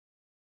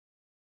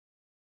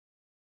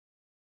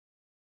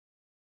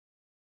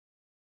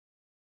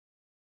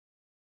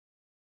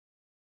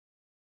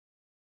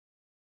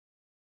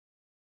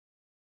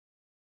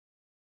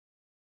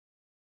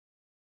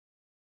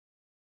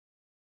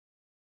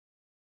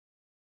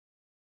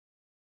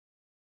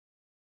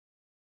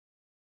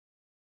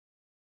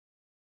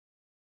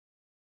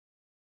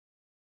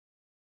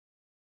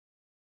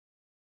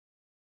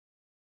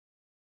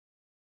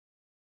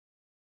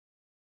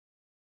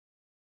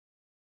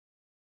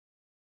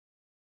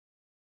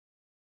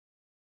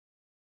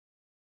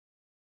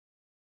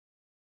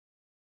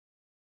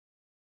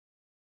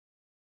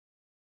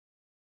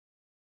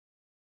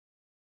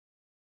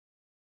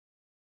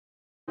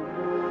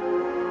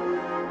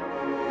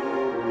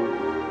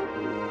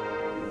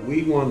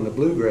We won the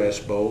Bluegrass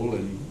Bowl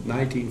in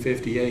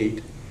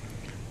 1958,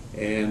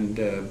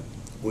 and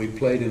we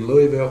played in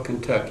Louisville,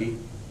 Kentucky.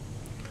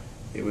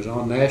 It was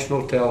on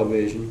national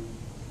television.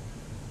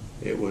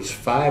 It was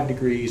 5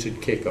 degrees at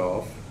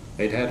kickoff.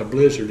 They'd had a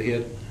blizzard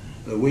hit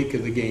the week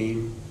of the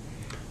game.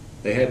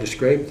 They had to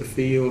scrape the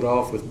field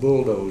off with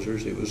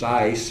bulldozers. It was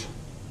ice.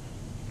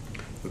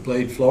 We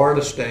played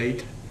Florida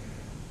State.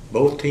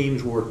 Both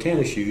teams wore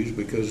tennis shoes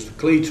because the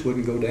cleats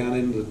wouldn't go down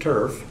into the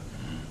turf.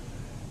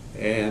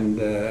 And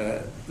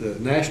the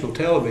national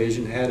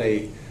television had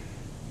a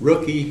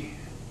rookie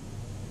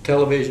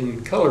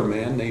television color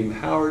man named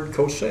Howard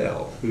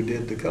Cosell who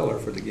did the color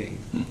for the game.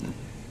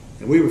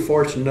 And we were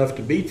fortunate enough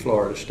to beat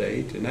Florida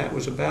State, and that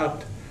was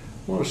about,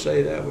 I want to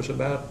say that was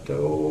about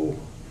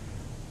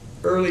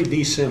early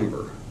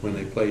December when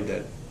they played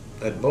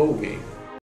that bowl game.